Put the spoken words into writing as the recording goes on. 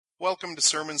Welcome to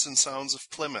Sermons and Sounds of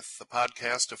Plymouth, the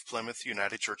podcast of Plymouth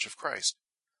United Church of Christ.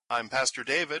 I'm Pastor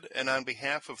David, and on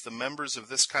behalf of the members of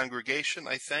this congregation,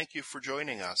 I thank you for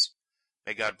joining us.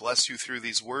 May God bless you through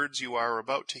these words you are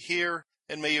about to hear,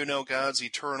 and may you know God's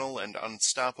eternal and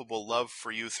unstoppable love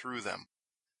for you through them.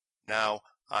 Now,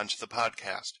 on to the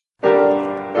podcast.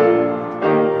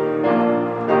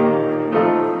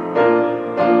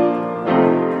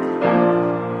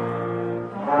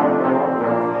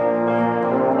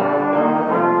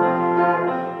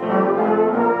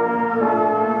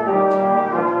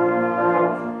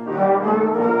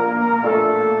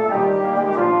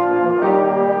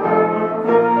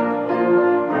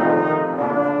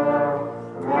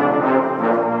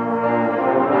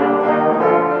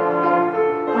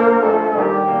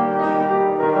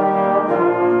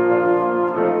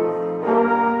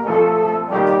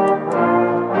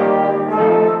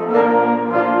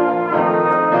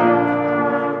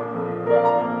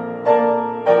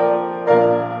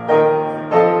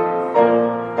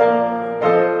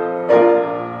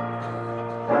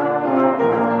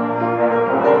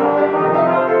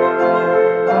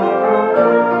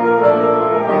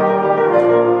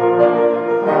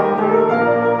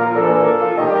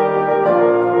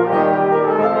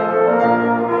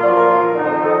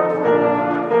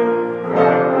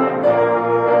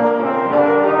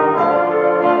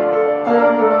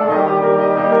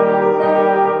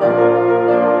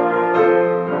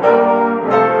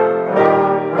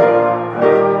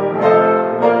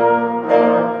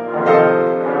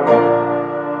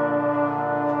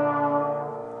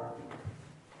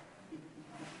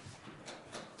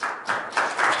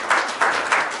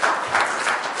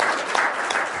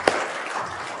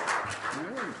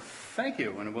 Thank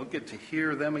you, and we'll get to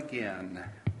hear them again.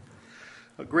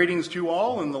 Greetings to you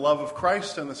all in the love of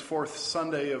Christ on this fourth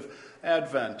Sunday of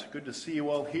Advent. Good to see you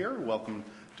all here. Welcome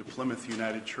to Plymouth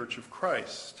United Church of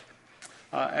Christ.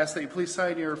 Ask that you please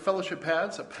sign your fellowship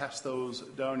pads. Pass those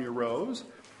down your rows.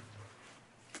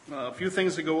 A few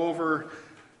things to go over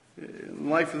in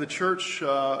life of the church.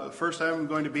 First, I'm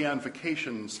going to be on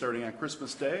vacation starting on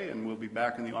Christmas Day, and we'll be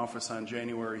back in the office on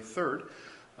January 3rd.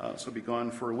 So I'll be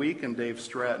gone for a week, and Dave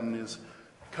Stratton is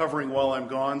covering while I'm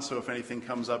gone, so if anything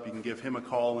comes up, you can give him a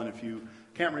call, and if you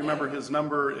can't remember his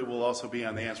number, it will also be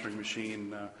on the answering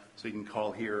machine, so you can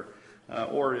call here.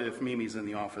 Or if Mimi's in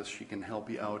the office, she can help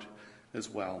you out as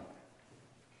well.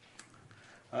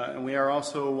 And we are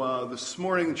also, this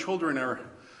morning, the children are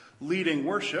leading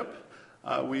worship.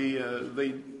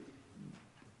 They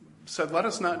said, let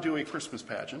us not do a Christmas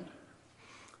pageant.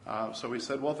 So we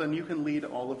said, well, then you can lead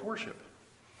all of worship.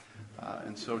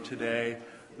 And so today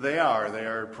they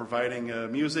are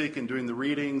providing music and doing the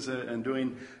readings and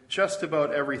doing just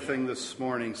about everything this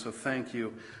morning. So thank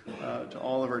you to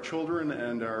all of our children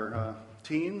and our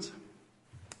teens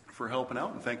for helping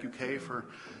out. And thank you, Kay, for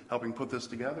helping put this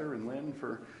together, and Lynn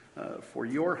for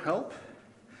your help.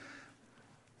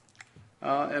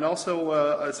 And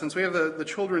also, since we have the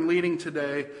children leading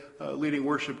today, leading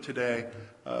worship today,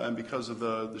 and because of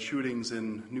the shootings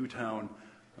in Newtown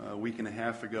a week and a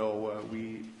half ago,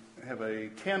 we have a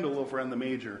candle over on the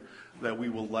Major that we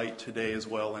will light today as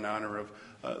well in honor of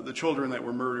the children that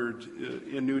were murdered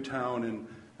in Newtown,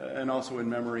 and also in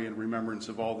memory and remembrance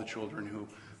of all the children who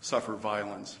suffer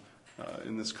violence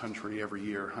in this country every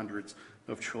year, hundreds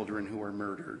of children who are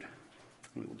murdered.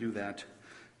 We will do that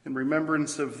in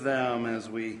remembrance of them as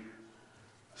we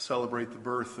celebrate the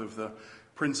birth of the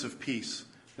Prince of Peace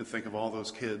and think of all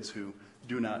those kids who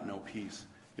do not know peace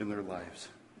in their lives.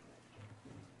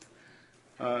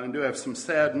 And do have some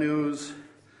sad news.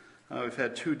 We've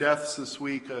had 2 deaths this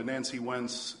week. Nancy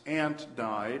Wentz's aunt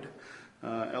died,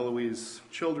 Eloise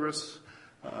Childress,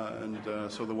 and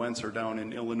so the Wentz are down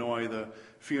in Illinois. The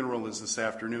funeral is this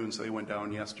afternoon, so they went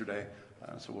down yesterday.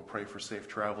 So we'll pray for safe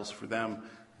travels for them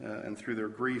and through their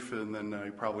grief. And then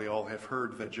you probably all have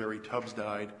heard that Jerry Tubbs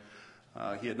died.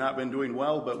 He had not been doing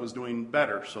well, but was doing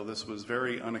better. So this was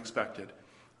very unexpected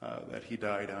that he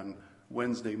died on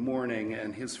Wednesday morning,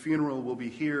 and his funeral will be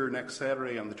here next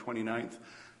Saturday on the 29th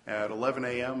at 11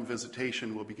 a.m.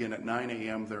 Visitation will begin at 9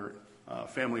 a.m. Their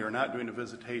family are not doing a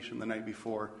visitation the night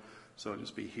before, so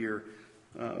just be here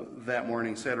that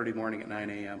morning, Saturday morning at 9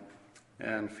 a.m.,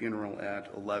 and funeral at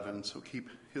 11, so keep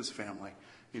his family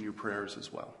in your prayers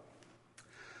as well.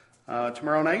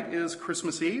 Tomorrow night is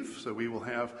Christmas Eve, so we will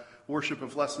have worship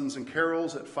of lessons and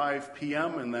carols at 5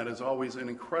 p.m., and that is always an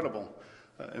incredible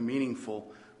and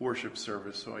meaningful worship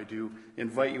service. So I do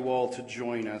invite you all to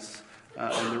join us.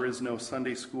 And there is no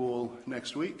Sunday school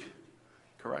next week,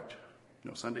 correct?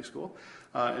 No Sunday school.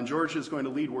 And George is going to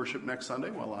lead worship next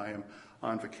Sunday while I am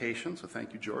on vacation. So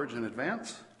thank you, George, in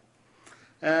advance.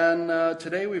 And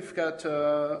today we've got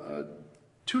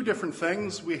two different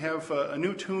things. We have a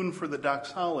new tune for the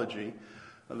doxology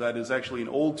that is actually an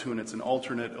old tune. It's an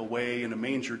alternate away in a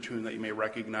manger tune that you may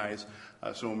recognize.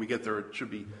 So when we get there, it should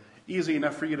be easy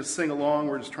enough for you to sing along.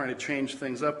 We're just trying to change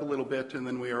things up a little bit. And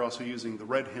then we are also using the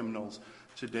red hymnals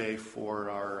today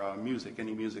for our music,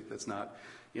 any music that's not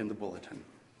in the bulletin.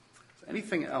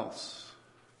 Anything else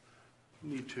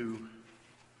you need to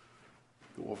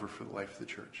go over for the life of the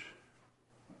church?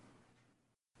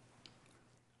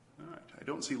 All right. I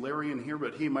don't see Larry in here,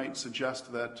 but he might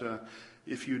suggest that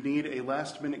if you need a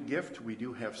last-minute gift, we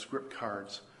do have script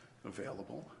cards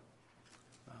available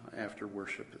after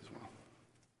worship as well.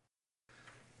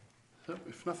 So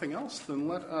if nothing else, then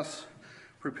let us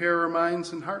prepare our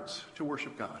minds and hearts to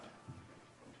worship God.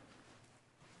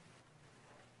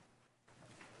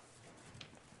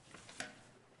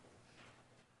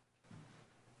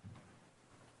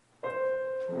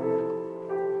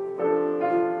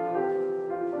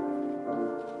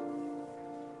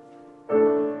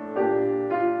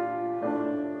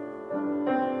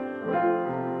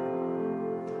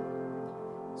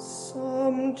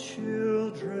 Some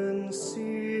children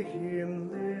see him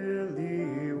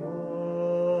lily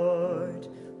white,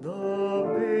 the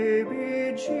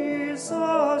baby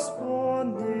Jesus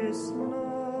born this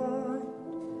night.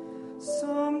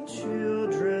 Some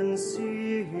children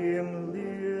see him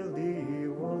lily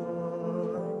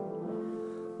white,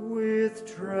 with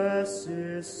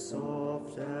dresses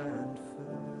soft and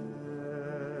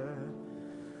fair.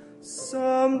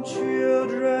 Some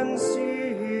children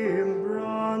see him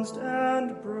bronzed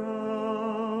and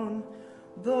brown,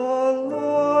 the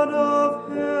Lord of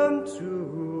heaven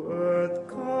to earth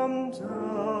come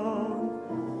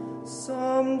down.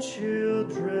 Some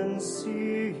children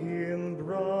see him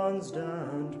bronzed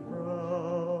and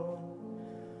brown,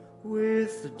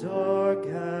 with dark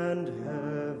and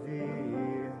heavy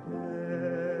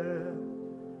hair.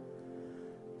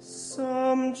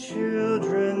 Some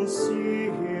children see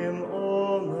him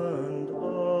almond-eyed,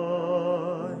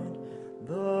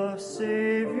 the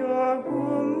Savior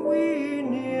whom we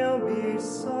kneel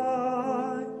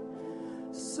beside.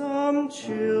 Some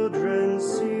children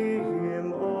see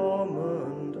him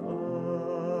almond-eyed,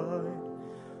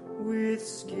 with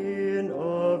skin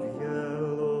of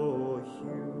yellow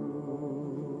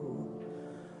hue.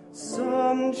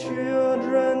 Some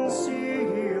children see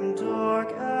him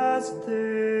dark as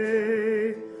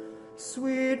they,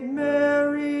 sweet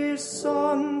Mary's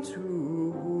Son, to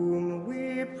whom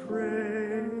we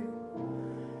pray.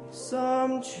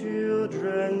 Some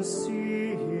children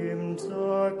see him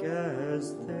dark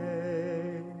as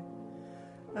they,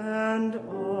 and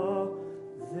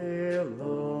they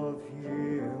love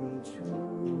him too.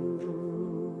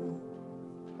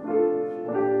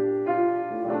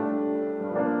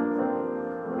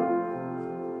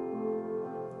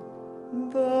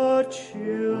 The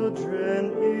children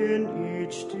in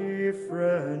each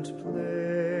different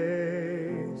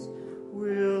place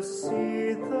will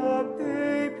see the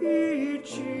baby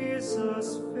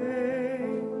Jesus'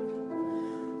 face,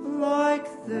 like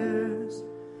theirs,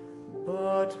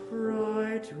 but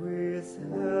bright with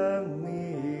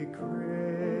heavenly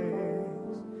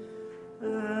grace,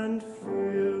 and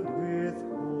filled with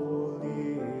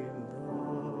holy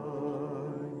light.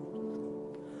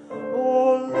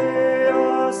 Oh, lay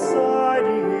aside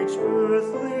each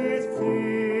earthly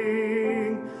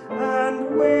thing, and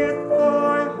with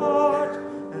thy heart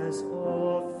as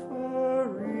offering,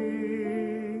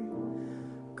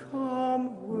 come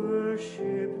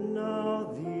worship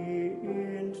now the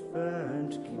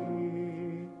infant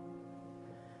King.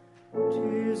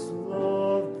 'Tis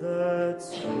love that's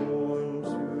born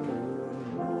tonight.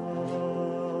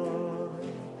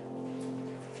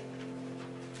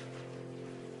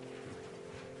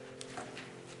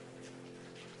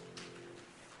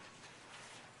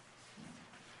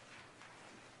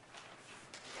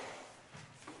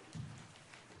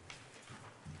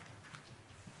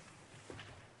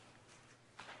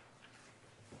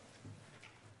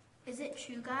 Is it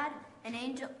true, God? An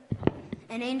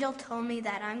angel told me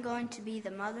that I'm going to be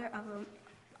the mother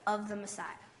of the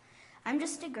Messiah. I'm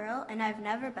just a girl, and I've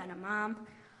never been a mom.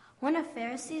 Wouldn't a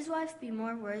Pharisee's wife be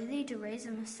more worthy to raise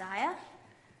a Messiah?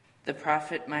 The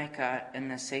prophet Micah and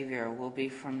the Savior will be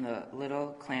from the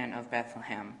little clan of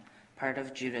Bethlehem, part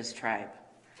of Judah's tribe.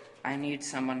 I need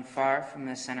someone far from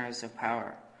the centers of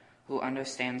power, who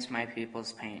understands my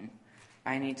people's pain.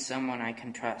 I need someone I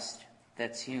can trust.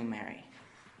 That's you, Mary.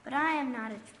 But I am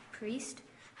not a priest.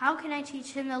 How can I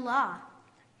teach him the law?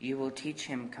 You will teach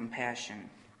him compassion.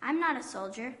 I'm not a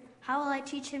soldier. How will I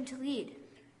teach him to lead?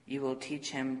 You will teach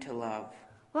him to love.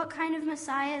 What kind of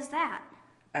Messiah is that?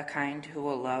 a kind who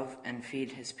will love and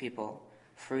feed his people,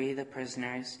 free the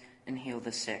prisoners, and heal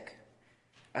the sick,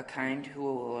 a kind who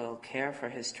will care for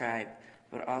his tribe,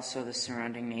 but also the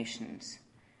surrounding nations.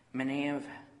 Many of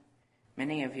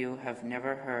you have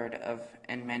never heard of,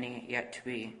 and many yet to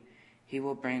be. He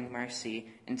will bring mercy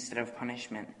instead of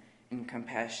punishment, and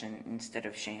compassion instead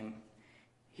of shame.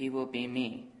 He will be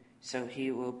me, so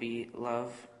he will be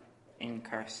love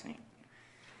incarnate.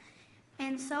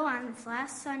 And so on this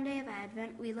last Sunday of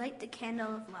Advent, we light the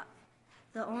candle of love.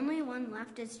 The only one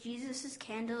left is Jesus'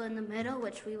 candle in the middle,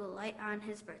 which we will light on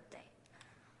his birthday.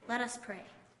 Let us pray.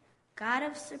 God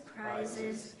of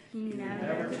surprises, you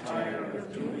never tire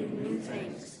of doing new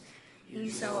things. You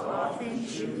so often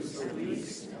choose the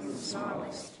least and the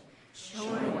smallest,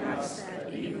 showing us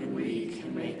that even we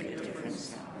can make a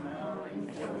difference now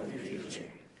and for the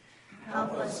future.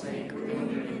 Help us make room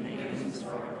in hands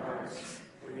for our hearts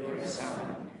for your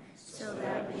Son, so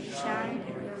that we shine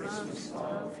in your love's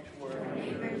love to our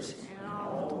neighbors and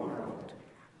all the world.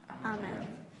 Amen.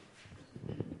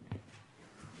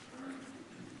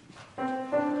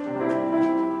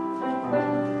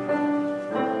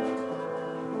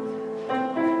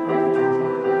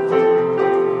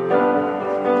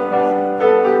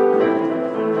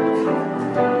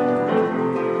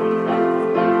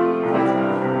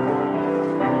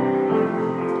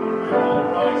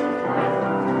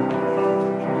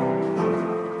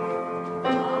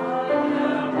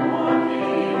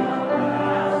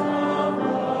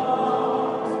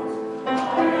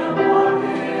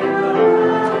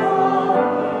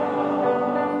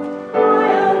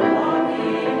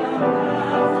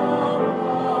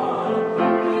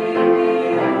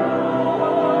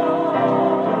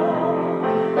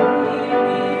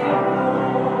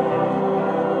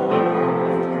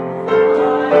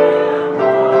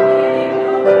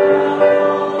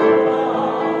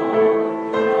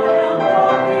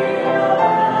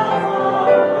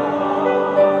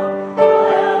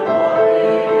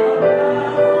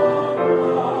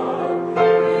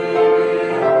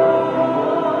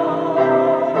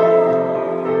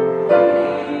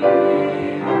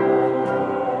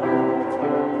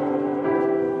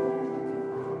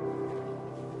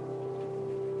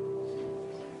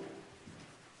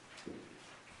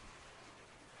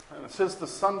 This is the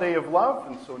Sunday of love,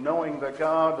 and so knowing that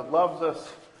God loves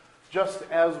us just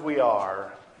as we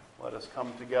are, let us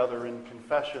come together in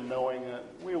confession, knowing that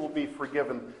we will be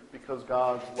forgiven because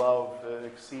God's love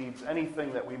exceeds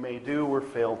anything that we may do or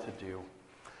fail to do.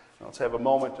 Now let's have a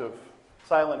moment of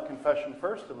silent confession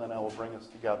first, and then I will bring us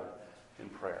together in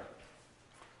prayer.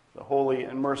 The holy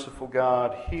and merciful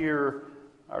God, hear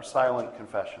our silent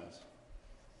confessions.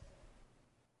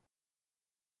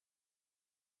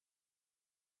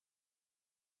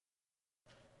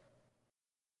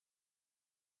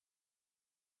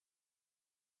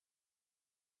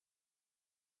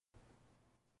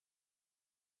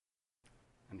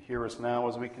 And hear us now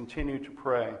as we continue to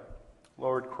pray.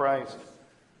 Lord Christ,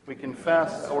 we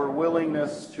confess our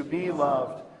willingness to be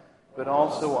loved, but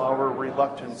also our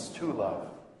reluctance to love.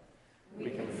 We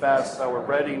confess our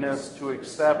readiness to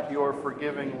accept your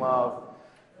forgiving love,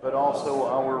 but also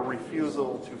our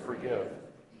refusal to forgive.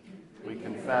 We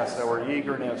confess our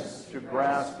eagerness to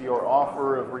grasp your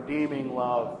offer of redeeming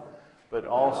love, but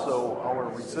also our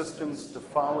resistance to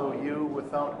follow you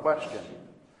without question.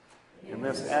 In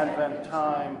this Advent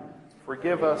time,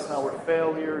 forgive us our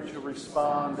failure to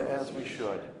respond as we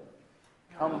should.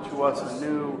 Come to us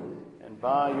anew, and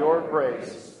by your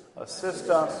grace,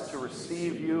 assist us to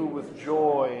receive you with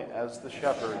joy as the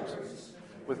shepherds,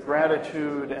 with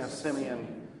gratitude as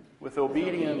Simeon, with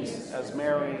obedience as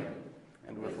Mary,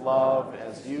 and with love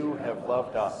as you have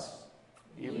loved us.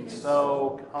 Even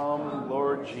so, come,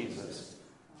 Lord Jesus.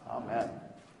 Amen.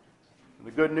 The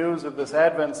good news of this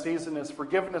Advent season is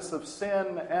forgiveness of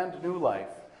sin and new life.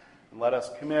 And let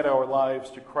us commit our lives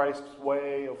to Christ's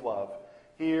way of love.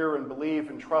 Hear and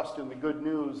believe and trust in the good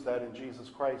news that in Jesus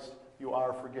Christ you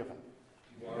are forgiven.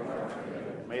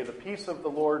 May the peace of the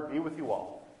Lord be with you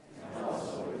all. And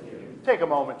also with you. Take a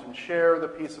moment and share the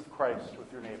peace of Christ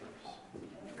with your neighbors.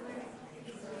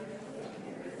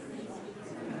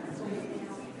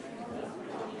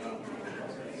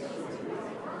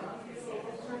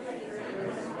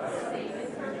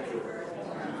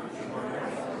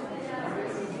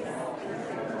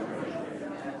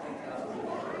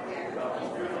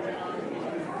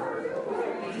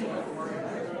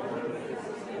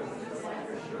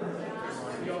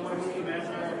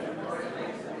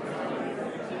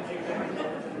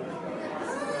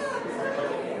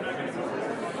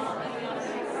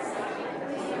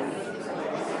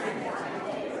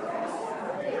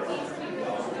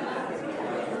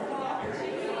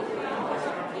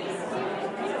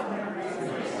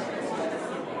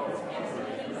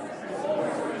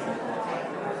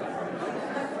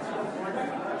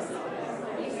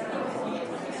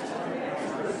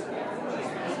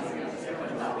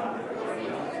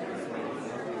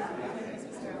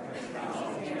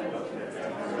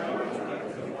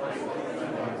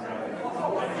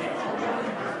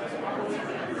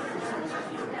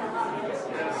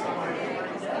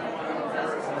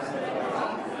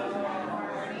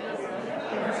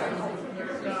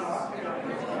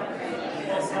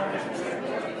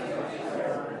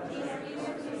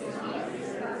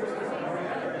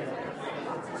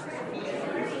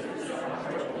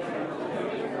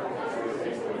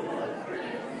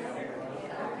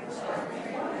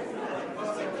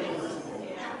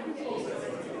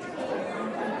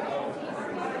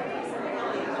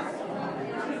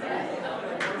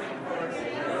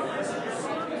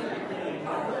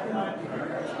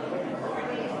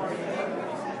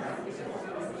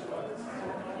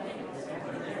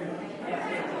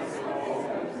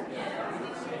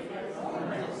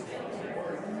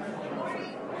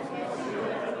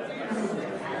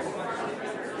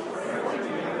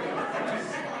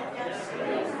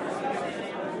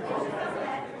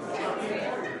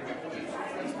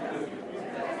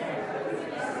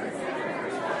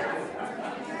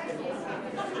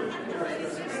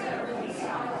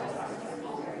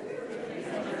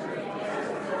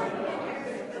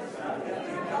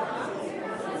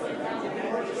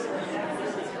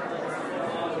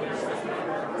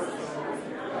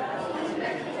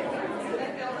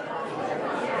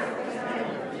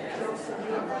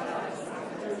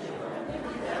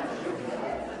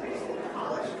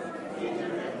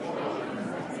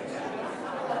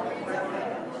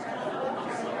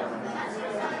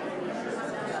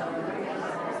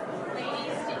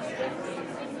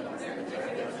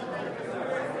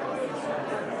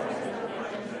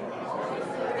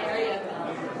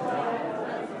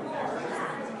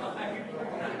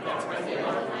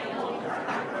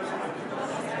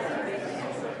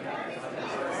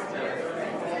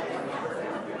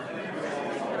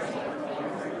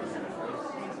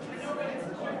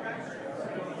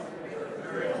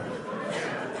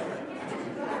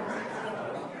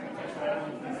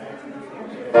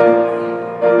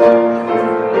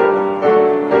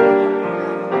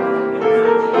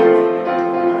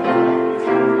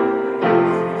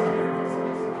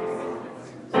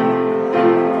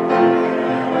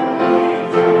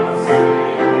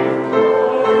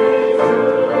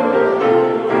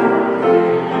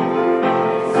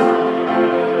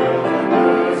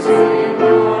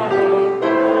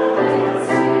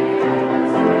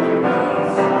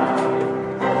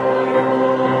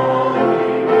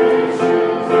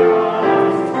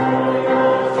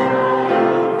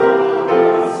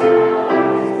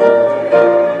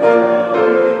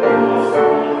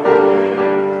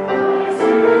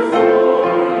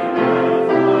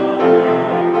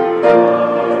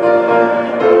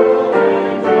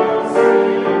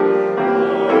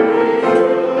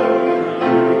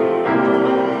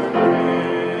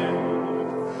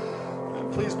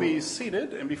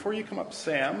 seated. And before you come up,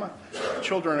 Sam, the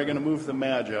children are going to move the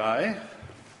Magi.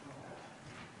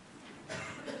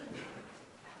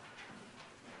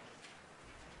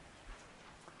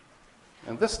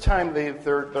 And this time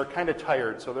they're kind of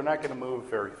tired, so they're not going to move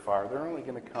very far. They're only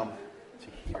going to come to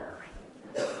here.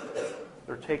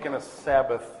 They're taking a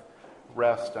Sabbath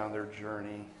rest on their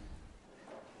journey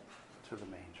to the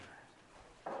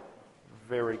manger.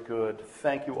 Very good.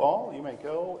 Thank you all. You may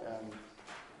go and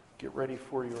get ready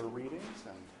for your readings,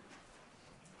 and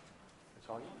it's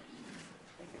all yours.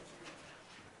 Thank you.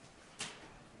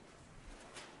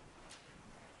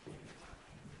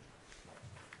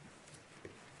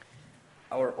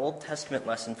 Our Old Testament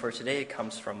lesson for today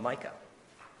comes from Micah.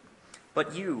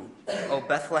 But you, O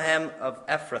Bethlehem of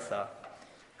Ephrathah,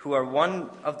 who are one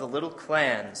of the little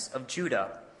clans of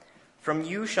Judah, from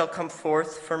you shall come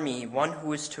forth for me one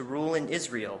who is to rule in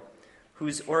Israel,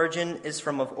 whose origin is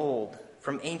from of old,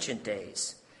 from ancient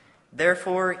days.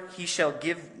 Therefore he shall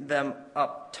give them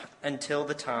up until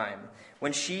the time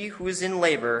when she who is in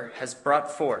labor has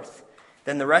brought forth.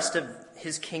 Then the rest of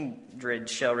his kindred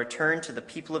shall return to the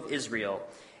people of Israel,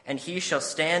 and he shall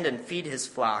stand and feed his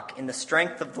flock in the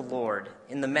strength of the Lord,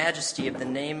 in the majesty of the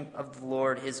name of the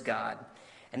Lord his God.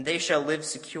 And they shall live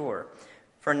secure.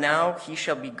 For now he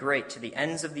shall be great to the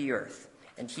ends of the earth,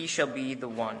 and he shall be the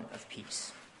one of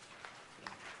peace.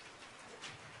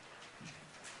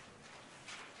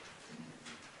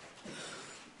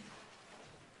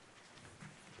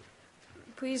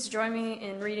 Please join me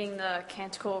in reading the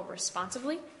canticle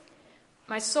responsively.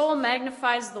 My soul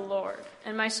magnifies the Lord,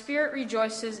 and my spirit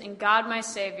rejoices in God my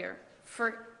Savior,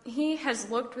 for he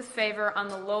has looked with favor on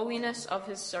the lowliness of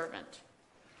his servant.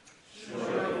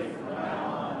 Surely from now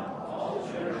on all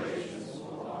generations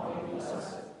will call me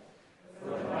blessed, for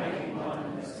the mighty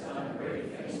one has done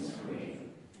great things for me,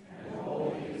 and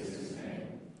holy is his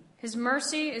name. His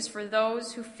mercy is for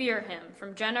those who fear him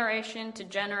from generation to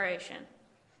generation.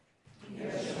 He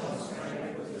has shown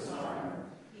strength with his arm.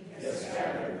 He has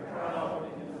scattered the proud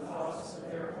in the thoughts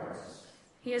of their hearts.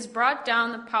 He has brought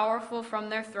down the powerful from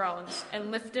their thrones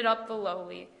and lifted up the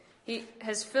lowly. He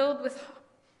has filled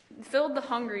the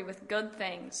hungry with good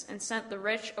things and sent the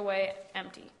rich away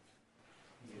empty.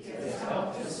 He has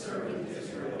helped his servant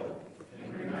Israel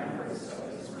in remembrance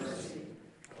of his mercy,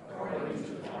 according to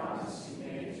the promise he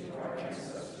made to our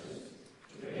ancestors,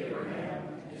 to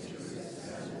Abraham and to his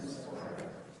descendants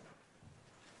forever.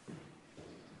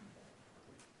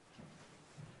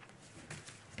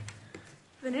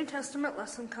 The New Testament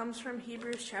lesson comes from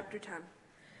Hebrews chapter 10.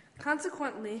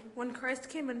 Consequently, when Christ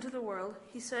came into the world,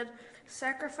 he said,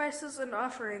 "Sacrifices and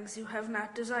offerings you have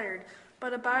not desired,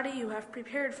 but a body you have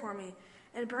prepared for me.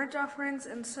 In burnt offerings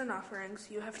and sin offerings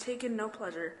you have taken no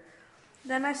pleasure."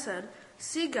 Then I said,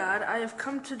 "See, God, I have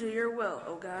come to do your will,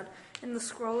 O God. In the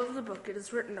scroll of the book it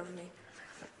is written of me."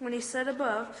 When he said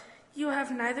above, "You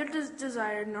have neither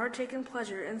desired nor taken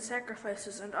pleasure in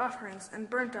sacrifices and offerings and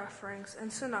burnt offerings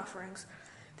and sin offerings.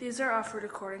 These are offered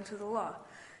according to the law."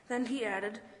 Then he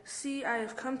added, "See, I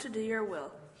have come to do your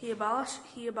will." He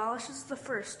abolishes the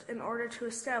first in order to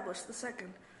establish the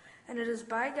second. And it is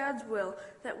by God's will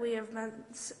that we have been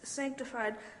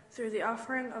sanctified through the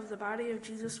offering of the body of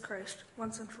Jesus Christ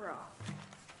once and for all.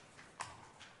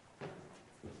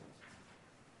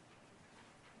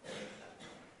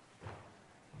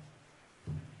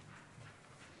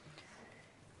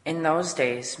 In those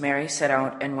days, Mary set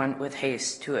out and went with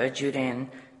haste to a Judean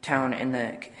town in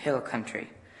the hill country,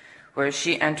 where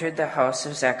she entered the house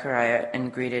of Zechariah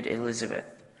and greeted Elizabeth.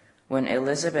 When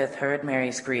Elizabeth heard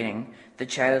Mary's greeting, the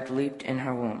child leaped in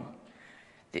her womb.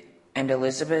 And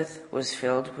Elizabeth was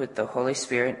filled with the Holy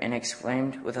Spirit and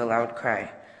exclaimed with a loud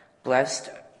cry,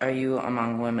 "Blessed are you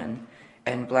among women,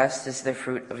 and blessed is the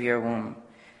fruit of your womb.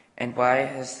 And why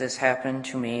has this happened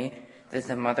to me, that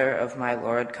the mother of my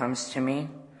Lord comes to me?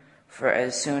 For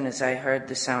as soon as I heard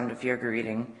the sound of your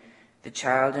greeting, the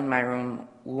child in my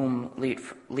womb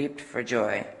leaped for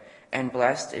joy, and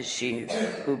blessed is she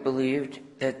who believed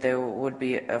that there would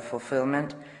be a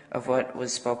fulfillment of what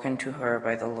was spoken to her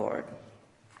by the Lord."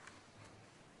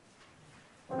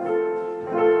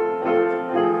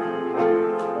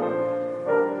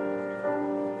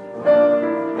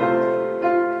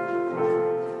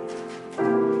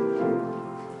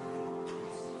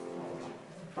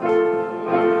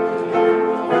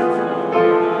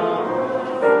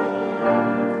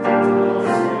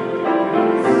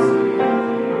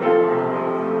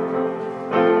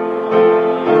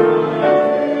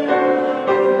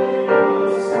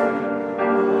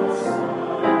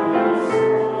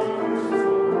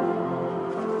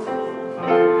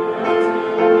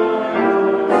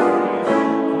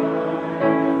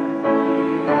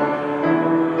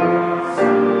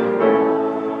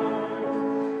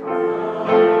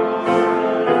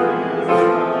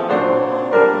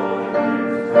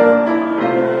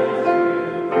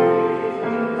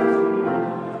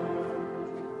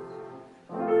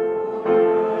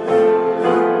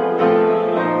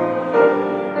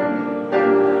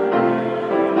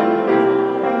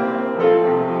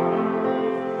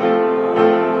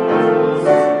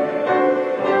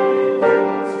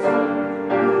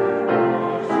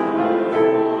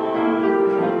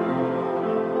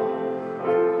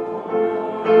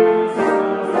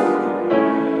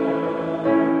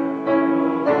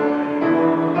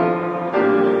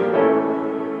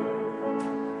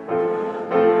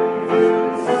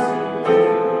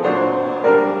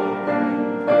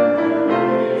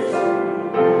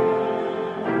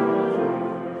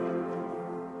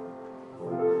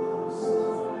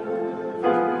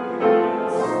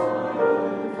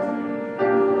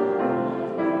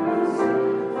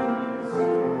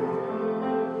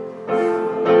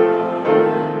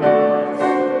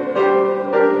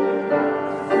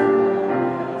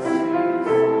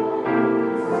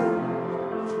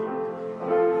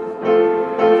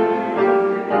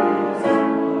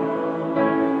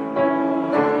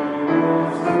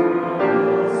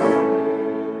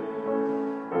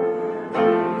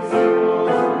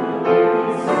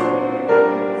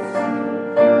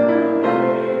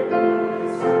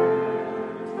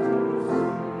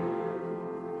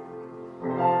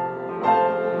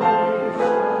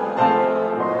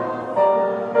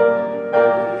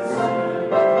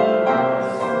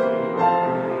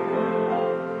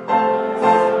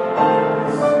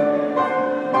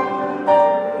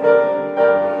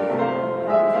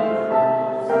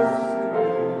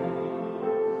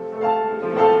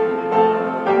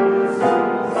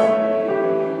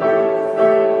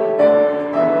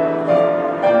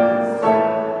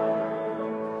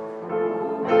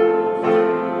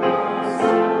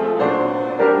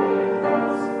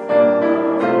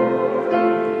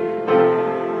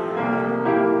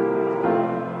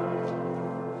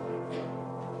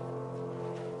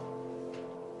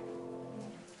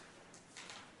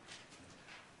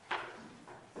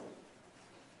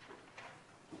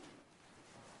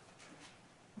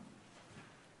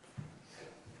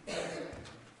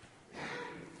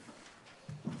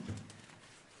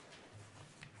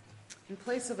 In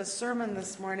place of a sermon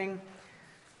this morning,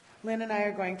 Lynn and I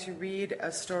are going to read a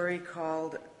story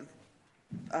called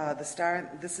The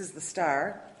Star. This is The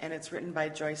Star, and it's written by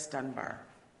Joyce Dunbar.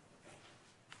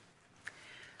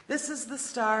 This is the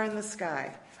star in the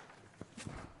sky.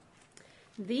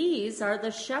 These are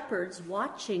the shepherds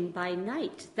watching by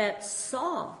night that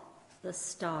saw the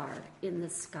star in the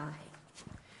sky.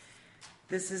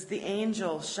 This is the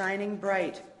angel shining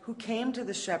bright who came to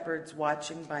the shepherds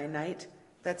watching by night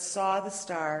that saw the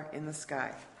star in the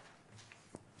sky.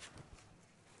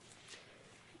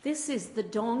 This is the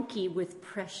donkey with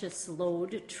precious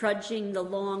load, trudging the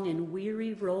long and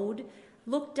weary road,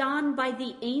 looked on by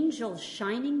the angel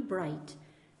shining bright,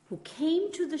 who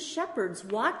came to the shepherds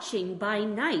watching by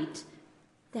night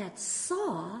that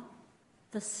saw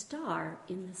the star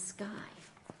in the sky.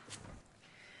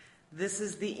 This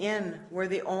is the inn where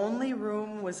the only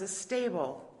room was a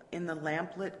stable in the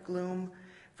lamplit gloom,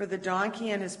 for the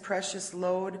donkey and his precious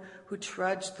load, who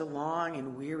trudged the long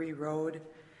and weary road,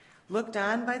 looked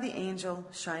on by the angel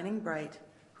shining bright,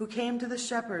 who came to the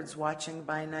shepherds watching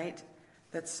by night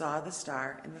that saw the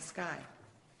star in the sky.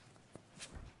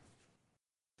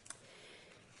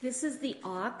 This is the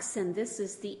ox and this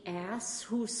is the ass,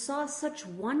 who saw such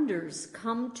wonders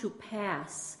come to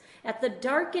pass at the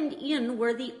darkened inn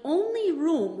where the only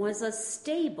room was a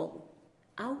stable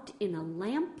out in a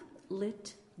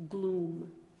lamp-lit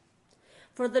gloom.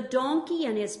 For the donkey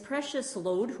and his precious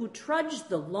load, who trudged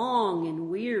the long and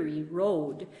weary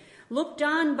road, looked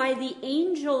on by the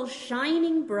angel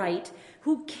shining bright,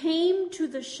 who came to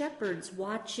the shepherds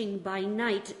watching by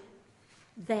night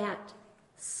that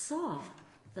saw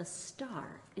the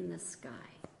star in the sky.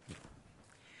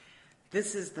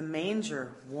 This is the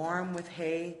manger warm with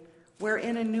hay,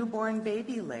 wherein a newborn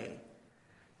baby lay.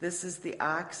 This is the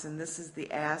ox and this is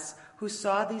the ass, who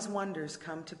saw these wonders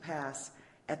come to pass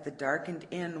at the darkened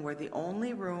inn where the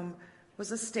only room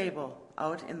was a stable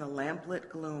out in the lamplit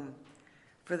gloom.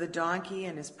 For the donkey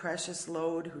and his precious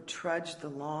load, who trudged the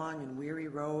long and weary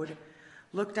road,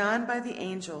 looked on by the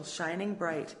angel shining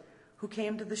bright, who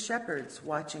came to the shepherds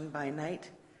watching by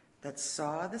night that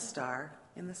saw the star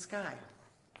in the sky.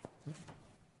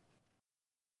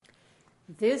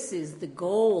 This is the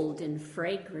gold and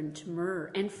fragrant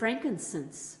myrrh and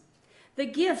frankincense, the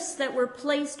gifts that were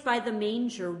placed by the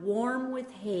manger warm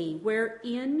with hay,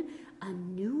 wherein a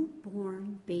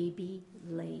newborn baby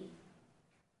lay.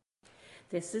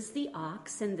 This is the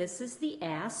ox and this is the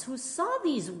ass, who saw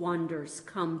these wonders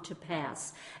come to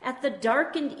pass at the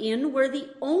darkened inn where the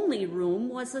only room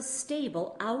was a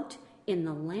stable out in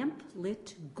the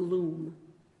lamp-lit gloom.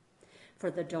 For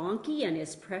the donkey and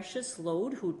his precious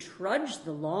load, who trudged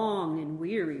the long and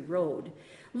weary road,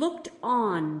 looked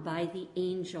on by the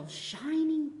angel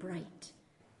shining bright,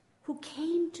 who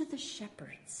came to the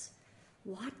shepherds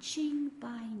watching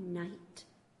by night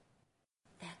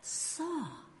that saw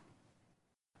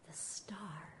the star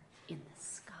in the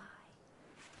sky.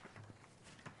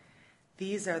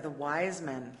 These are the wise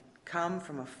men come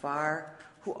from afar,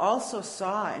 who also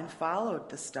saw and followed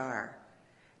the star,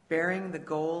 bearing the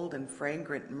gold and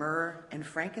fragrant myrrh and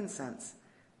frankincense,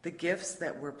 the gifts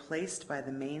that were placed by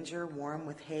the manger warm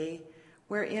with hay,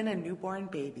 wherein a newborn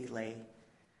baby lay.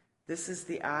 This is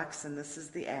the ox and this is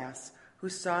the ass, who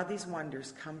saw these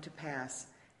wonders come to pass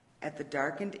at the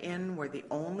darkened inn where the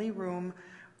only room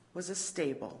was a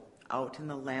stable out in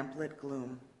the lamplit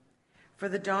gloom. For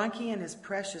the donkey and his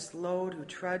precious load, who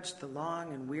trudged the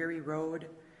long and weary road,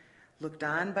 looked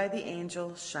on by the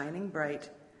angel shining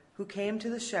bright, who came to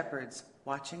the shepherds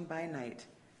watching by night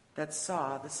that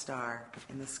saw the star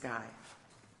in the sky.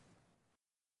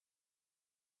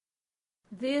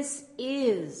 This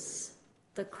is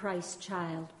the Christ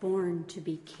child born to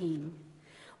be king,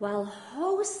 while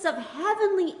hosts of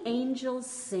heavenly angels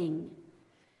sing.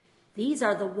 These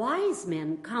are the wise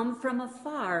men come from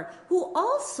afar, who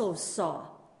also saw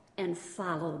and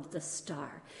followed the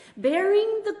star,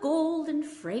 bearing the gold and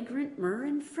fragrant myrrh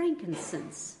and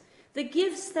frankincense, the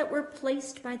gifts that were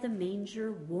placed by the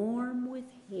manger warm with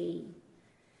hay,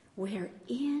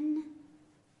 wherein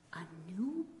a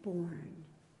newborn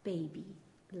baby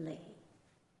lay.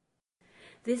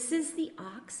 This is the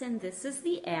ox and this is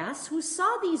the ass, who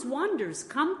saw these wonders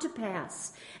come to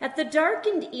pass at the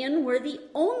darkened inn where the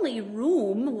only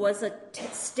room was a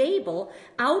stable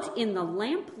out in the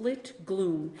lamp-lit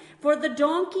gloom. For the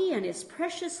donkey and his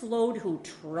precious load, who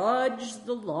trudged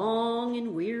the long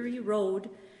and weary road,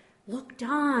 looked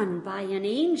on by an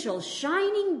angel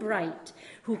shining bright,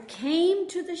 who came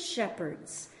to the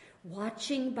shepherds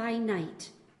watching by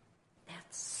night that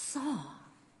saw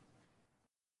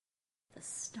the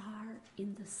star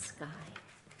in the sky.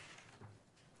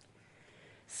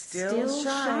 Still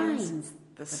shines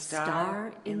the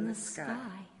star in the sky.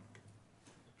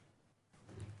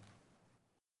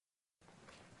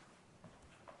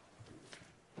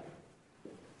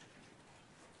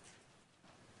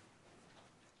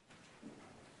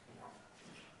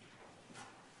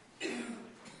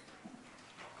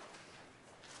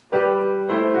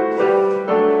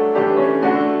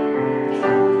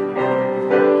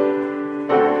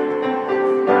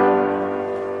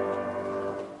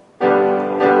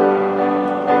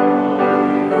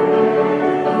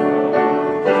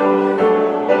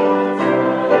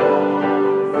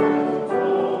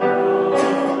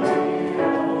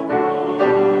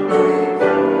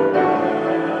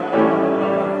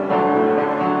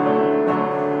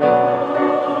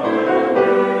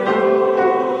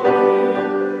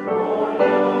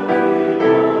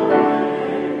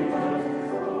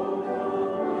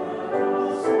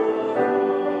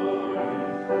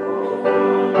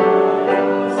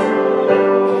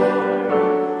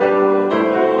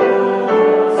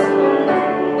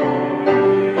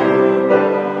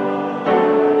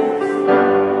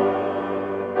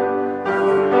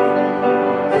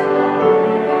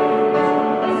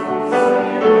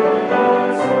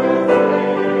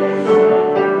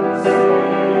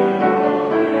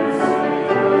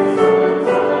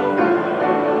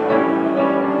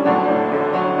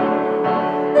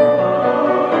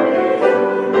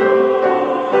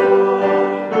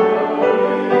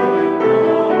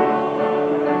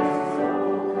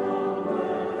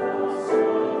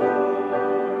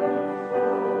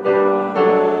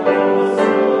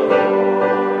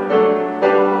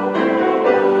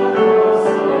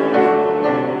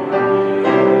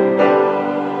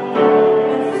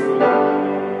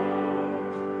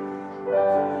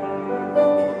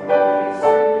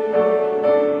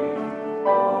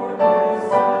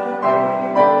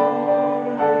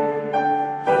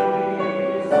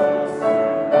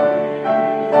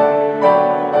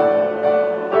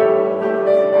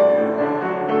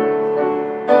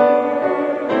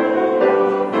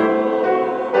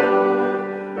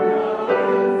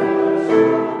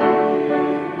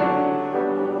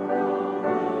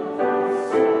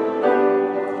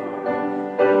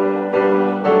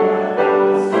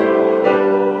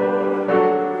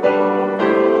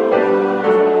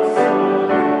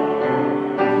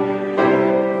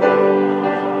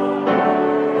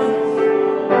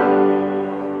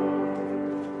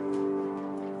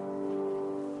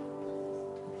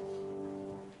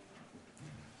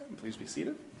 Please be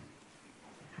seated.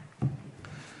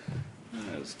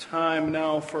 It's time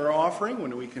now for our offering,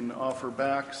 when we can offer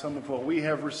back some of what we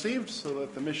have received so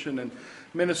that the mission and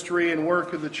ministry and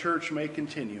work of the church may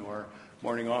continue. Our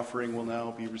morning offering will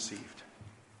now be received.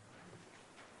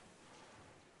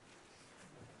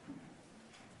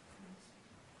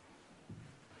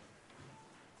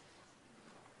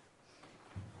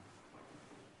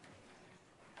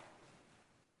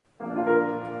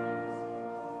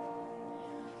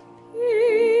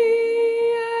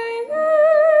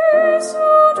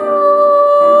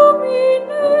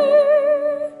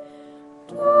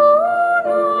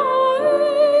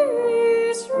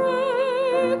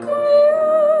 Requiem,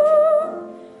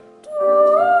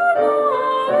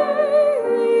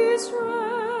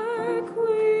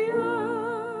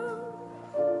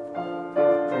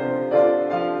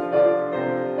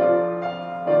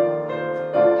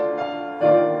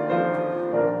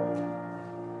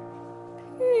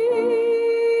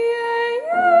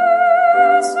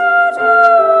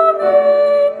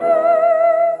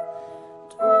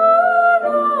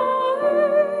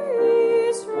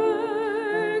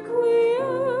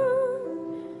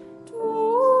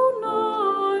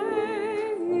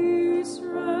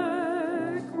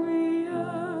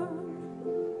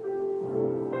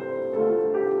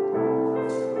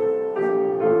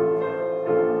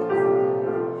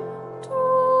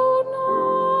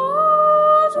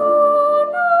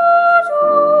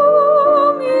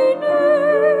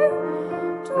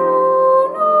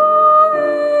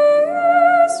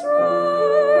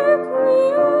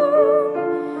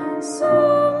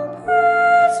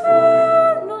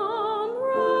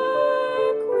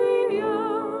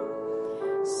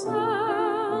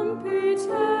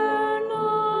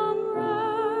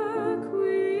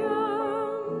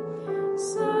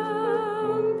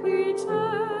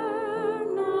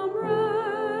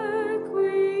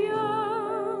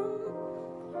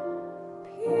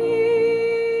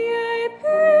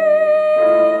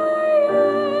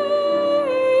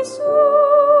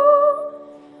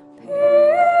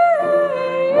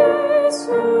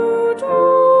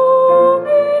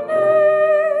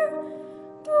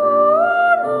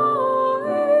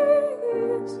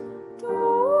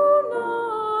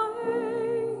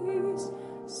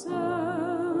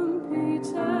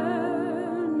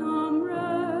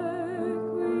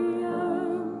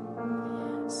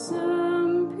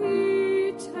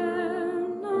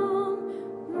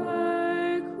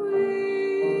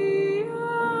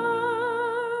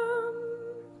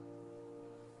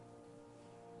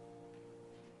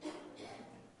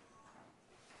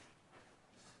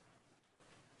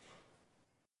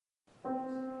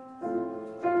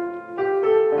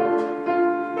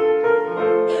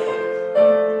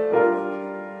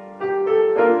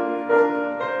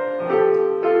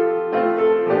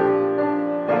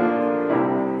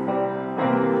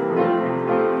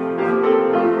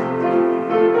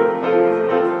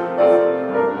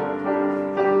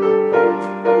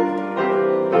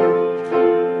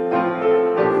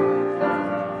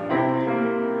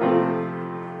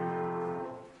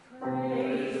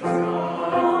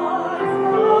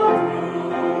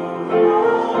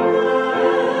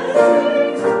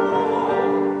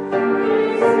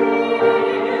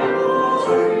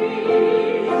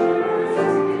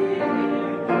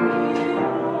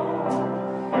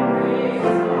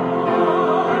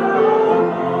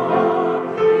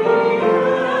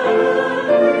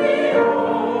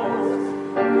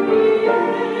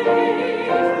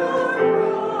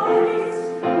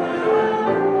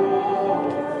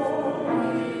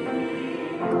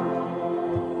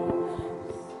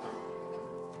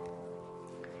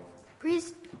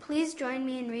 Please join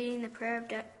me in reading the prayer of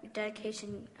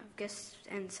dedication of gifts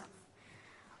and self.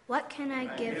 What can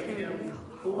I give him,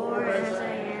 poor as I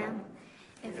am?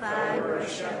 If I were a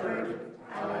shepherd,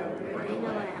 I would bring a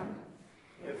lamb.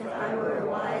 If I were a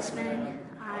wise man,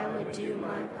 I would do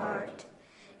my part.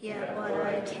 Yet what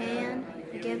I can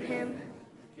give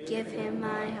him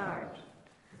my heart.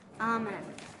 Amen.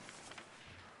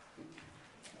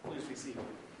 Please be seated.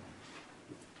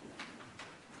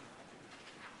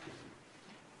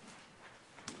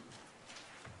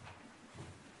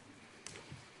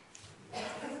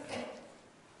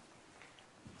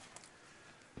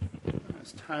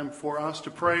 It's time for us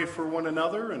to pray for one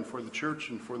another and for the church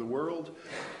and for the world.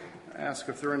 I ask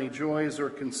if there are any joys or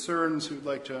concerns you'd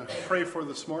like to pray for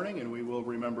this morning, and we will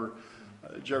remember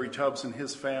Jerry Tubbs and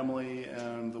his family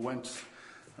and the Wentz,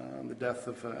 the death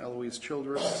of Eloise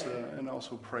Childress, and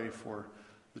also pray for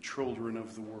the children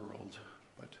of the world.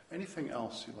 But anything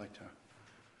else you'd like to?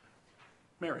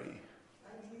 Mary.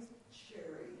 I used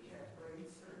Sherry, had brain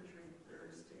surgery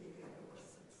Thursday, and it was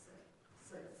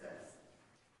success.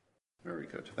 Very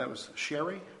good. That was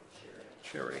Sherry?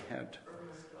 Sherry had...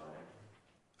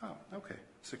 Oh, okay.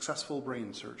 Successful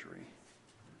brain surgery.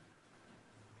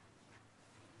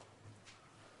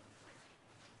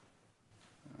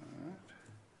 All right.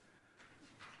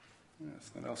 Yes,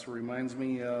 that also reminds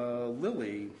me,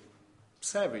 Lily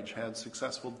Savage had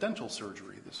successful dental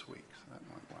surgery this week. So that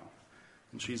went well.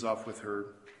 And she's off with her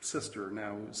sister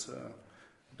now, who's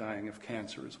dying of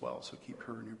cancer as well, so keep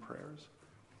her in your prayers.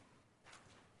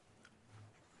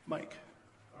 Mike.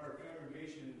 Our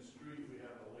congregation in the street, we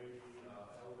have a lady,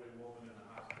 elderly woman in the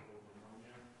hospital with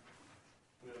pneumonia.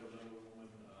 We have another woman,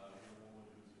 young woman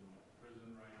who's in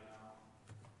prison right now.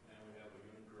 And we have a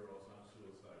young girl who's on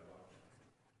suicide watch.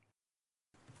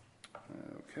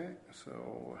 Okay,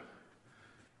 so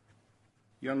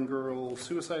young girl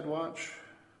suicide watch,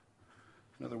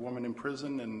 another woman in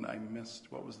prison, and I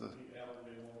missed, what was the... The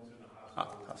elderly woman's in the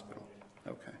hospital. Hospital.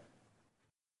 Okay.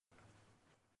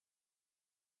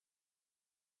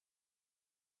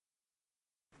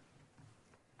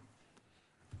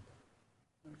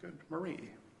 Good.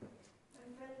 Marie. My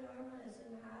friend Norma is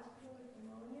in the hospital with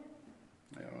pneumonia.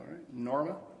 All right.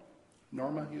 Norma?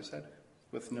 Norma, you said?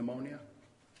 With pneumonia?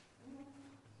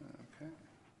 Okay.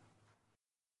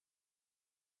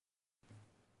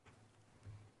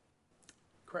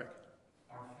 Craig.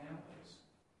 Our families.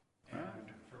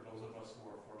 And for those of us who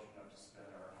are fortunate enough to spend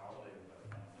our holiday with our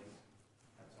families,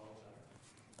 that's all that.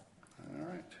 All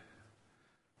right.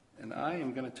 And I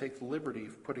am going to take the liberty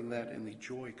of putting that in the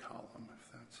joy column, if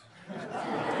that's...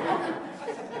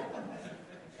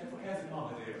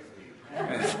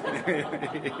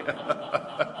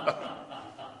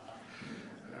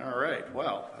 All right.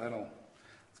 Well,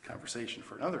 it's a conversation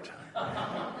for another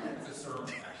time. It's a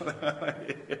sermon.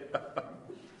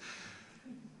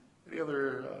 Any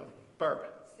other, Barb?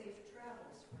 Safe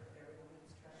travels for everyone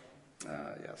who's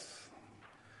traveling. Yes.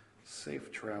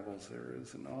 Safe travels. There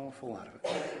is an awful lot of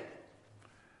it.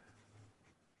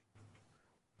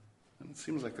 And it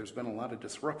seems like there's been a lot of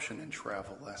disruption in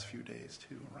travel the last few days,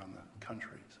 too, around the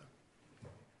country. So.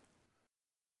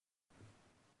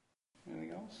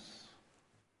 Anything else?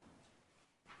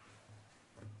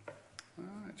 All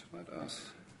right, let us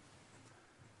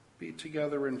be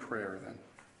together in prayer then.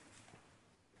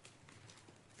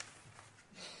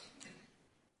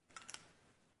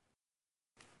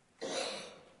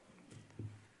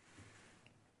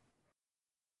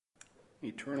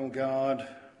 Eternal God,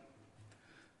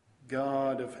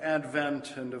 God of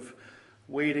Advent and of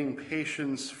waiting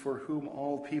patience, for whom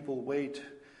all people wait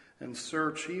and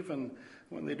search even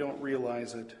when they don't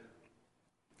realize it,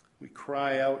 we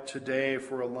cry out today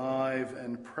for a live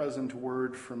and present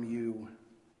word from you.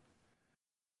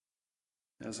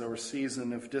 As our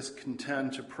season of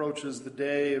discontent approaches the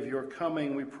day of your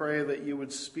coming, we pray that you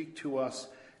would speak to us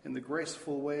in the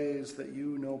graceful ways that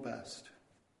you know best.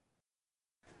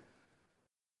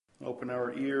 Open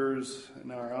our ears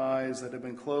and our eyes that have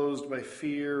been closed by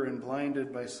fear and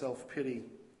blinded by self-pity,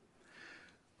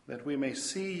 that we may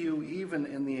see you even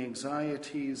in the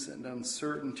anxieties and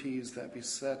uncertainties that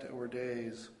beset our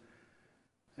days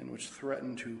and which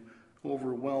threaten to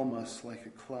overwhelm us like a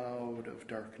cloud of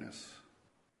darkness.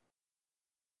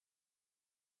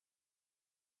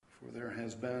 For there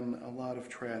has been a lot of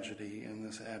tragedy in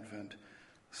this Advent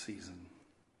season.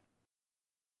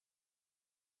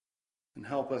 And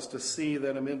help us to see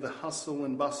that amid the hustle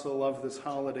and bustle of this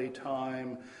holiday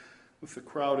time, with the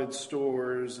crowded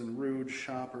stores and rude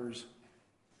shoppers,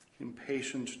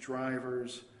 impatient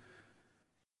drivers,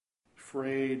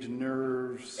 frayed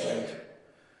nerves, and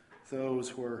those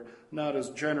who are not as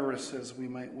generous as we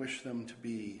might wish them to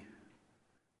be.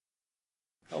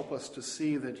 Help us to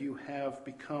see that you have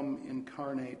become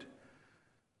incarnate,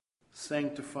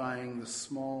 sanctifying the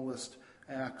smallest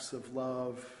acts of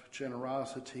love,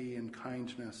 generosity, and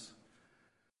kindness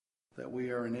that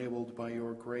we are enabled by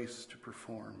your grace to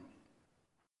perform.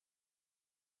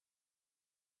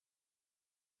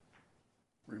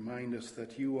 Remind us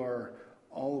that you are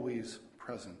always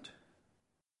present.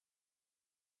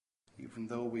 Even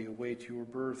though we await your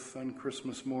birth on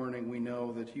Christmas morning, we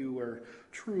know that you are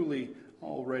truly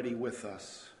already with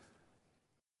us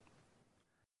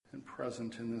and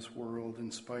present in this world,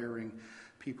 inspiring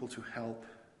people to help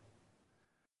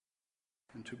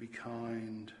and to be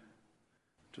kind,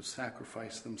 to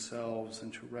sacrifice themselves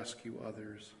and to rescue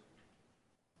others.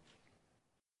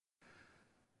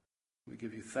 We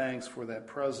give you thanks for that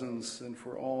presence and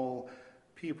for all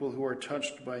people who are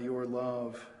touched by your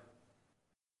love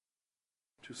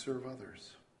to serve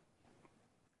others.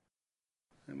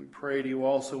 And we pray to you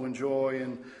also in joy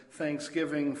and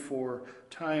thanksgiving for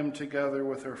time together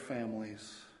with our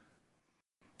families,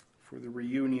 for the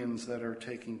reunions that are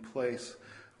taking place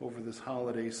over this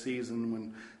holiday season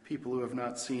when people who have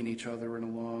not seen each other in a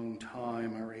long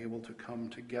time are able to come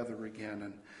together again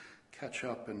and catch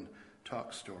up and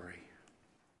talk story.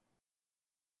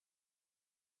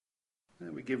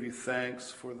 And we give you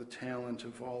thanks for the talent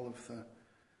of all of the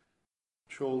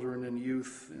children and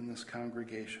youth in this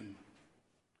congregation.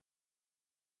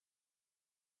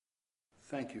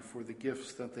 Thank you for the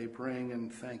gifts that they bring,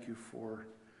 and thank you for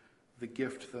the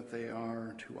gift that they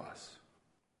are to us.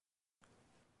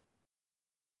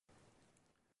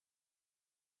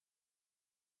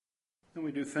 And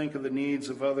we do think of the needs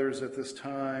of others at this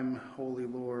time, Holy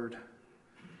Lord.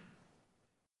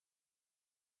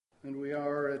 And we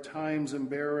are at times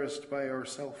embarrassed by our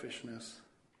selfishness.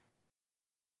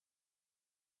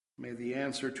 May the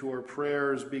answer to our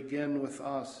prayers begin with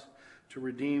us to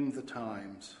redeem the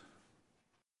times.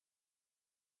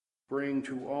 Bring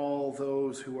to all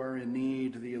those who are in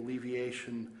need the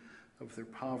alleviation of their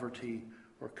poverty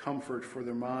or comfort for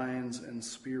their minds and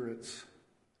spirits.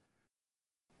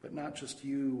 But not just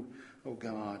you, O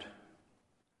God,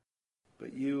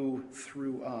 but you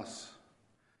through us.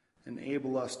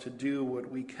 Enable us to do what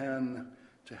we can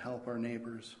to help our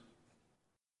neighbors,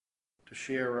 to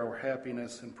share our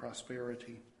happiness and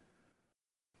prosperity,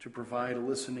 to provide a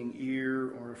listening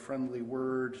ear or a friendly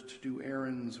word, to do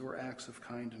errands or acts of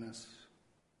kindness.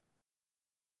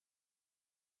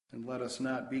 And let us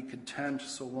not be content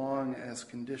so long as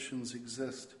conditions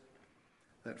exist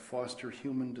that foster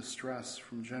human distress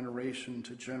from generation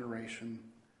to generation.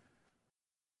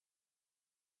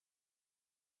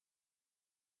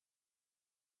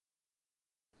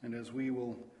 And as we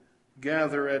will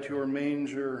gather at your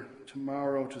manger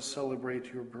tomorrow to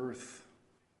celebrate your birth,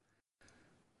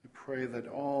 we pray that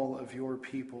all of your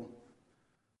people,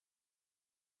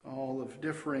 all of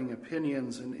differing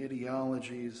opinions and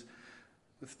ideologies,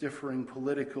 with differing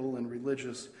political and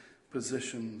religious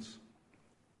positions,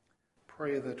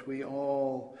 pray that we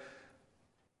all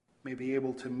may be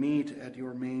able to meet at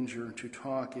your manger to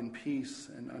talk in peace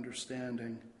and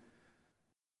understanding,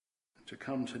 to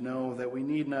come to know that we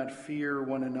need not fear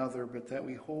one another, but that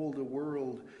we hold a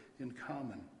world in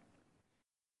common,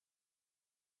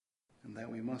 and that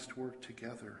we must work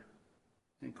together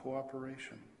in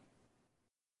cooperation.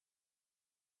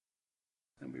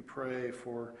 And we pray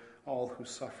for all who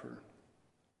suffer,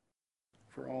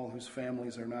 for all whose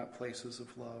families are not places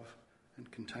of love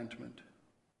and contentment.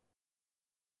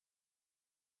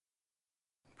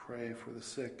 Pray for the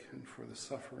sick and for the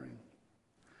suffering,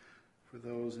 for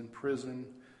those in prison.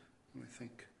 We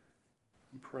think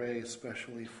and pray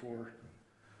especially for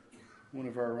one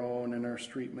of our own in our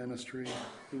street ministry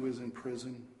who is in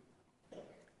prison.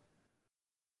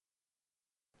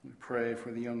 We pray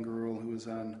for the young girl who is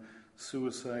on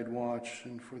suicide watch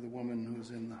and for the woman who is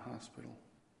in the hospital.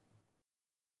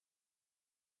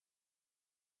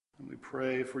 And we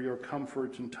pray for your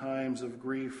comfort in times of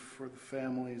grief for the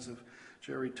families of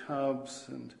Jerry Tubbs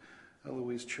and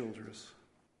Eloise Childress.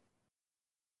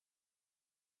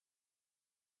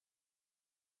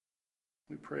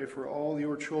 We pray for all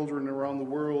your children around the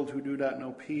world who do not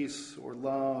know peace or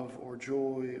love or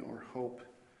joy or hope,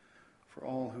 for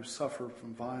all who suffer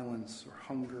from violence or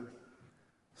hunger,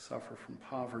 suffer from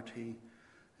poverty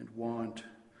and want,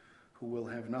 who will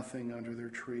have nothing under their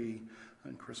tree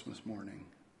on Christmas morning.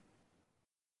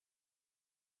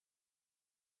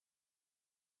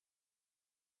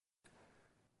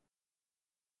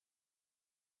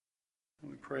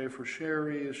 We pray for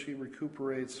Sherry as she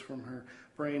recuperates from her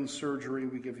brain surgery.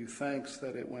 We give you thanks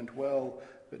that it went well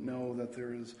but know that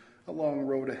there is a long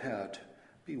road ahead.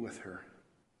 Be with her.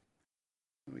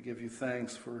 And we give you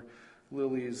thanks for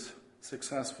Lily's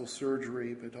successful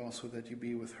surgery, but also that you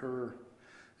be with her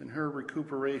in her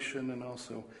recuperation, and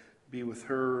also be with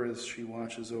her as she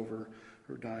watches over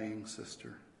her dying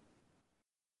sister.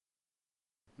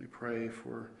 We pray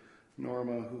for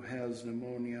Norma, who has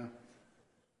pneumonia.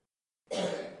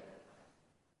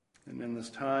 And in this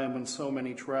time when so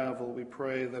many travel, we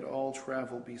pray that all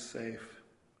travel be safe,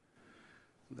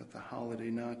 that the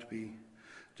holiday not be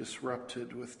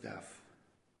disrupted with death.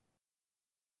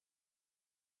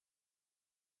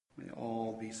 May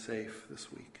all be safe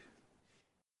this week.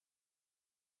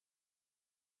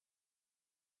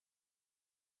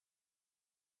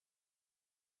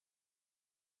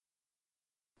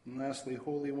 And lastly,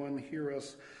 Holy One, hear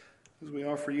us as we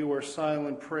offer you our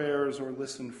silent prayers or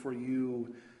listen for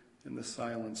you in the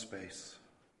silent space.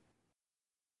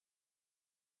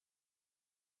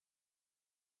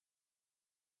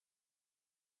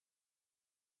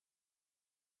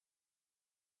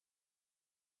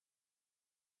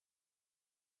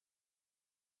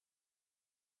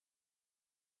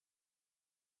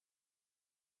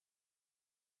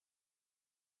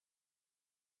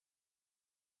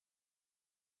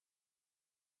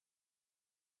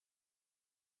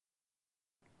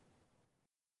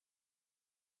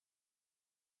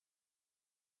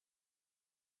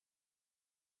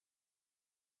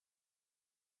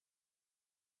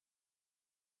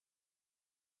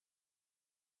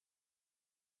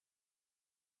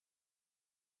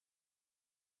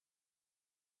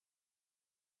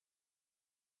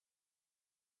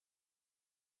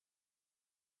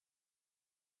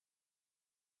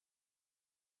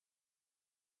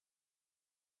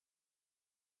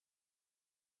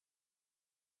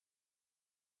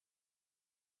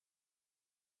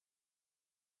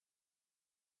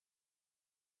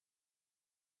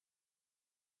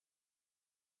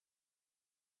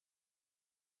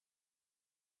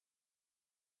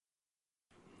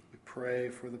 Pray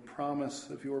for the promise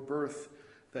of your birth,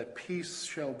 that peace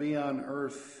shall be on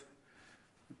earth.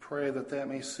 We pray that that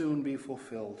may soon be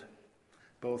fulfilled,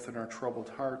 both in our troubled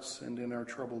hearts and in our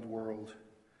troubled world.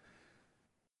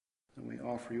 And we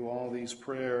offer you all these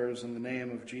prayers in the name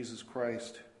of Jesus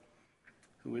Christ,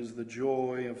 who is the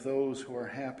joy of those who are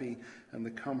happy and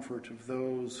the comfort of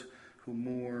those who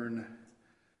mourn,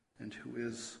 and who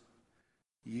is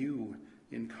you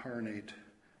incarnate,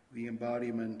 the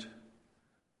embodiment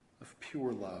of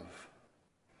pure love,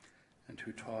 and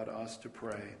who taught us to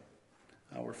pray,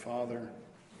 Our Father,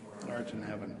 who art in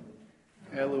heaven,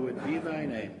 hallowed be thy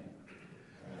name.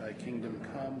 Thy kingdom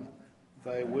come,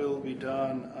 thy will be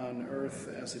done on earth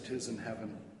as it is in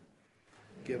heaven.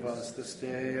 Give us this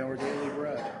day our daily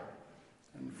bread,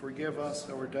 and forgive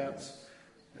us our debts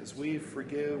as we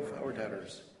forgive our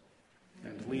debtors.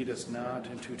 And lead us not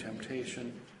into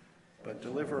temptation, but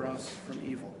deliver us from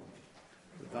evil.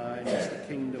 For thine is the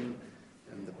kingdom,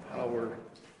 and the power,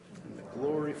 and the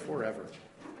glory forever.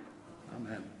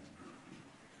 Amen.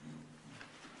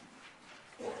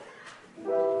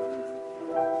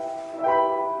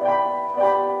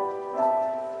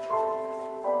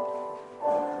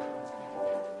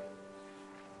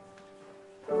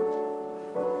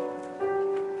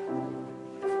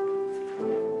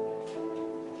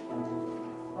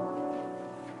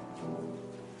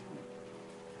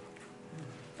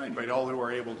 I invite all who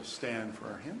are able to stand for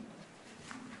our hymn.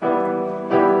 Thank you.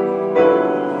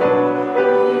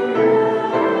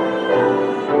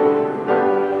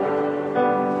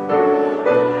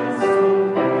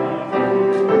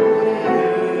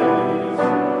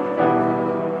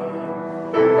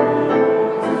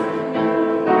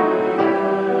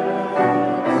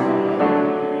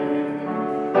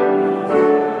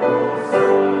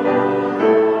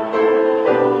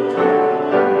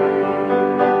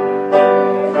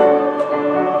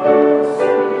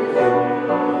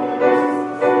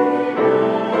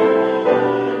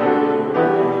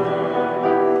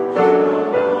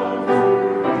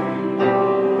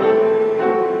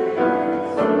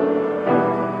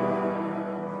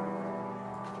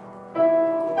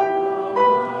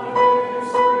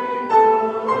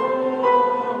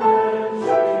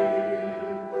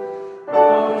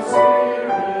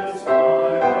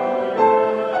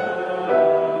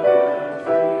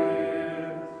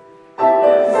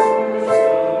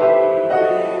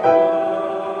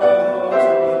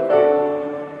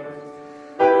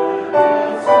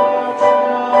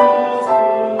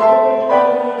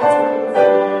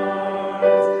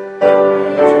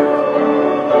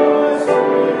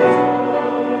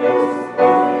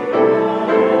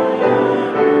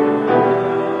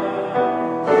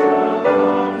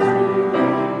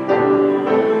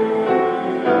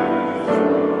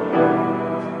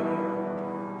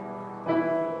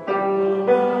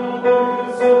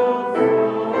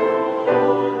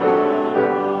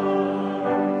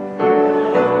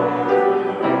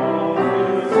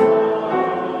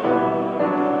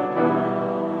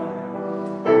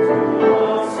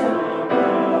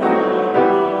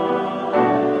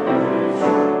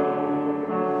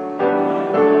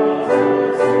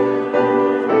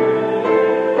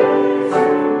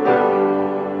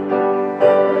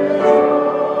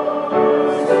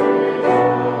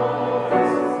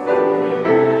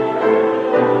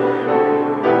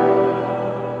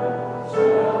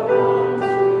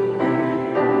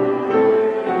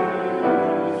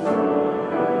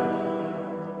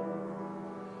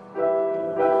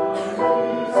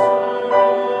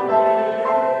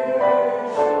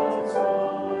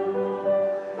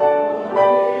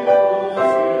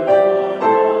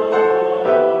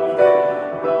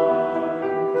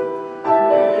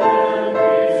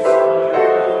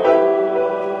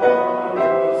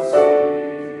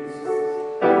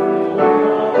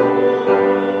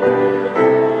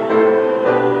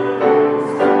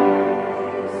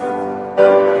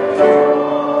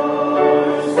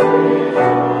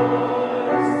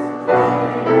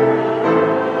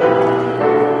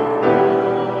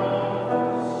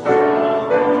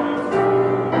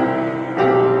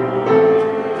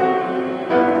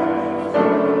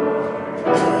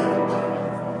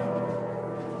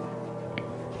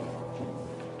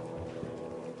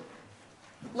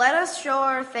 Let us show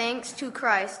our thanks to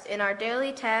Christ in our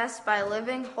daily tasks by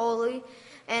living holy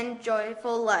and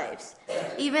joyful lives,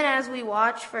 even as we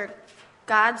watch for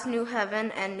God's new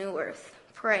heaven and new earth,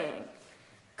 praying,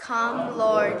 "Come,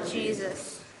 Lord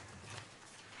Jesus."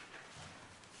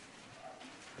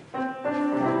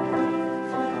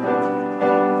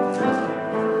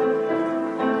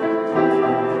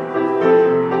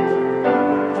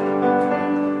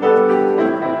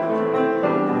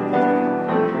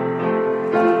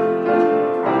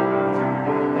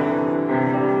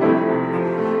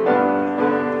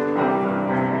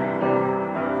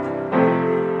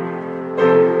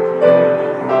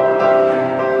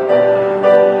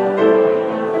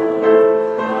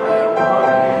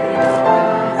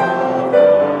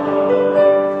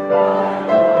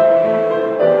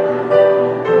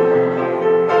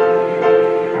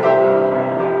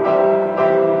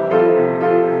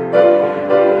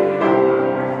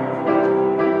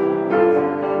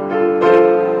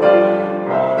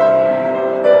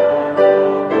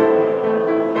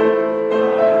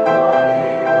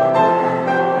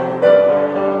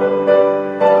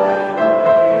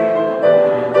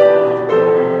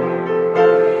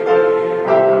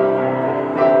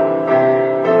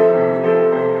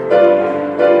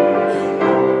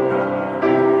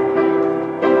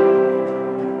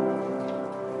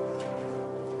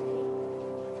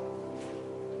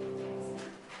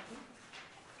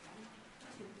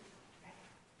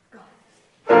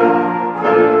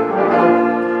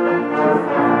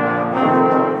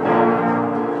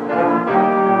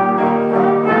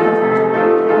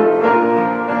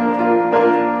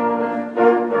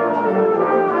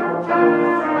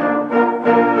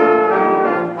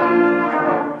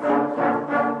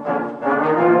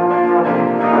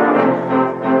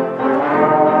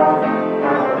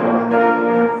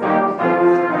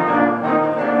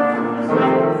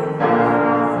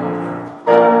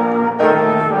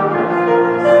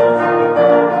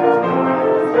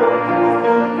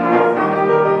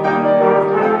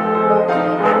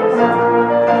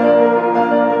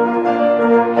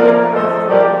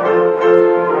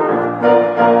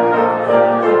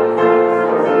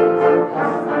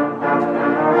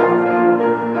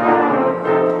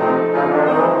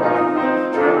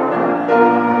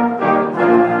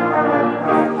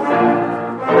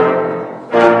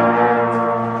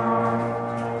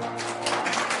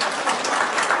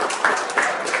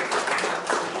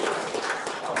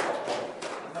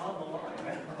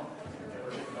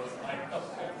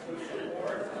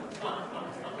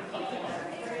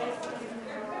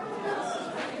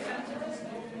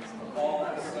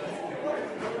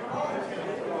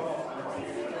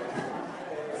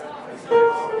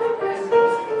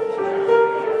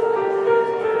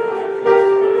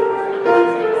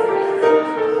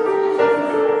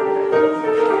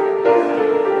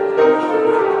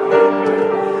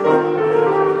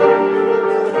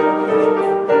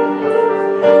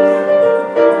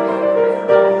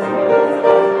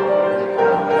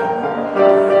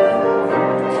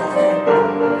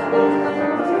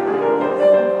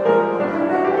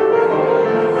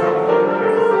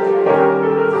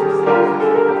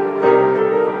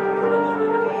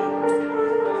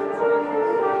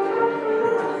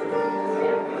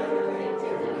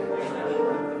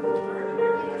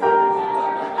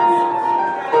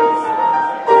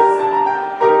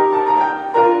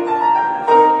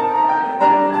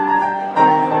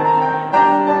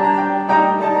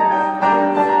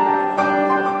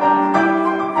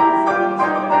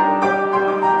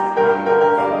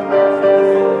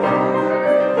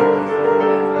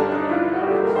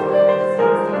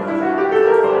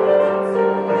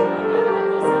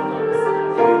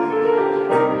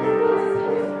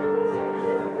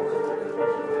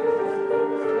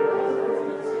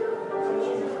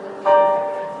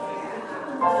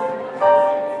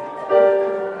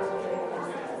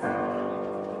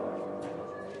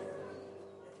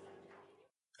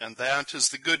 And that is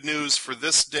the good news for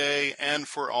this day and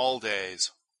for all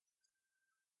days.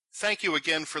 Thank you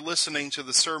again for listening to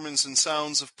the Sermons and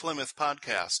Sounds of Plymouth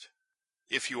podcast.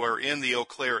 If you are in the Eau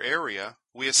Claire area,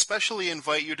 we especially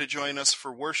invite you to join us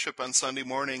for worship on Sunday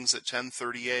mornings at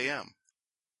 10:30 a.m.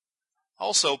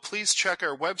 Also, please check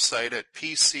our website at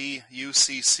pcucc.com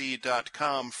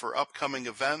for upcoming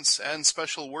events and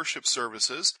special worship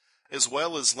services, as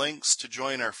well as links to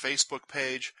join our Facebook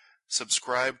page,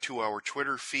 subscribe to our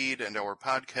Twitter feed and our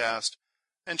podcast,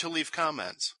 and to leave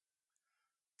comments.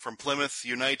 From Plymouth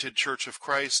United Church of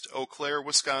Christ, Eau Claire,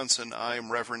 Wisconsin, I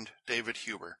am Reverend David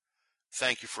Huber.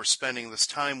 Thank you for spending this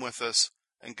time with us,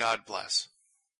 and God bless.